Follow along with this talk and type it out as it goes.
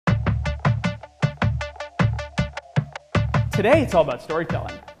today it's all about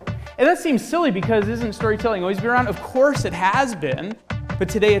storytelling. And that seems silly because isn't storytelling always been around? Of course it has been, but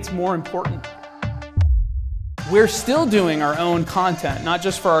today it's more important. We're still doing our own content, not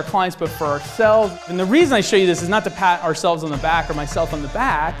just for our clients, but for ourselves. And the reason I show you this is not to pat ourselves on the back or myself on the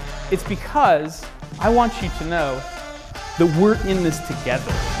back. It's because I want you to know that we're in this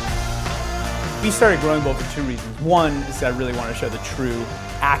together. We started Growing Bold for two reasons. One is that I really want to show the true,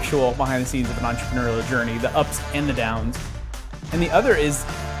 actual behind the scenes of an entrepreneurial journey, the ups and the downs. And the other is,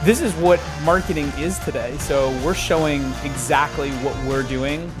 this is what marketing is today. So we're showing exactly what we're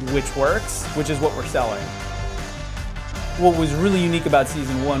doing, which works, which is what we're selling. What was really unique about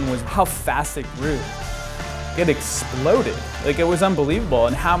season one was how fast it grew. It exploded. Like, it was unbelievable,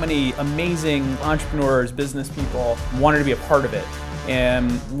 and how many amazing entrepreneurs, business people wanted to be a part of it.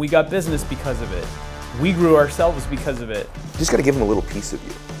 And we got business because of it. We grew ourselves because of it. You just got to give them a little piece of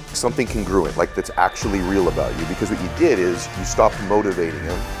you. Something congruent, like that's actually real about you. Because what you did is you stopped motivating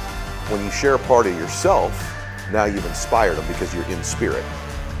them. When you share a part of yourself, now you've inspired them because you're in spirit.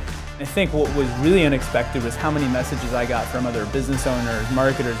 I think what was really unexpected was how many messages I got from other business owners,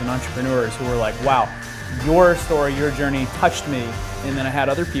 marketers, and entrepreneurs who were like, wow, your story, your journey touched me. And then I had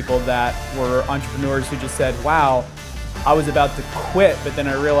other people that were entrepreneurs who just said, wow, I was about to quit, but then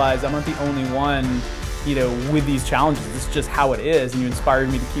I realized I'm not the only one, with these challenges. It's just how it is, and you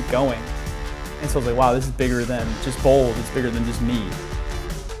inspired me to keep going. And so I was like, wow, this is bigger than just Bold. It's bigger than just me.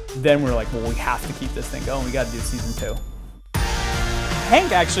 Then we're like, well, we have to keep this thing going. We got to do season 2.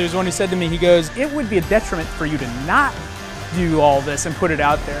 Hank actually was the one who said to me, he goes, it would be a detriment for you to not do all this and put it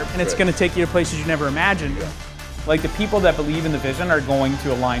out there, and it's going to take you to places you never imagined. Like, the people that believe in the vision are going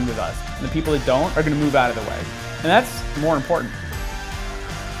to align with us, and the people that don't are going to move out of the way. And that's more important.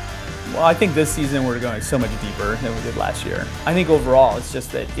 Well, I think this season we're going so much deeper than we did last year. I think overall it's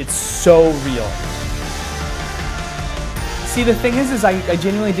just that it's so real. See, the thing is I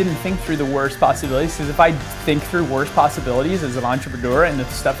genuinely didn't think through the worst possibilities, because if I think through worst possibilities as an entrepreneur and the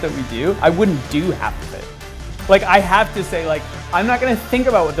stuff that we do, I wouldn't do half of it. Like, I have to say, like, I'm not going to think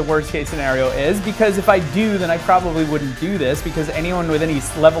about what the worst case scenario is, because if I do, then I probably wouldn't do this, because anyone with any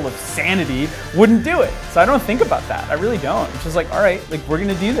level of sanity wouldn't do it. So I don't think about that. I really don't. It's just like, all right, like, we're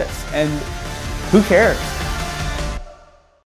going to do this, and who cares?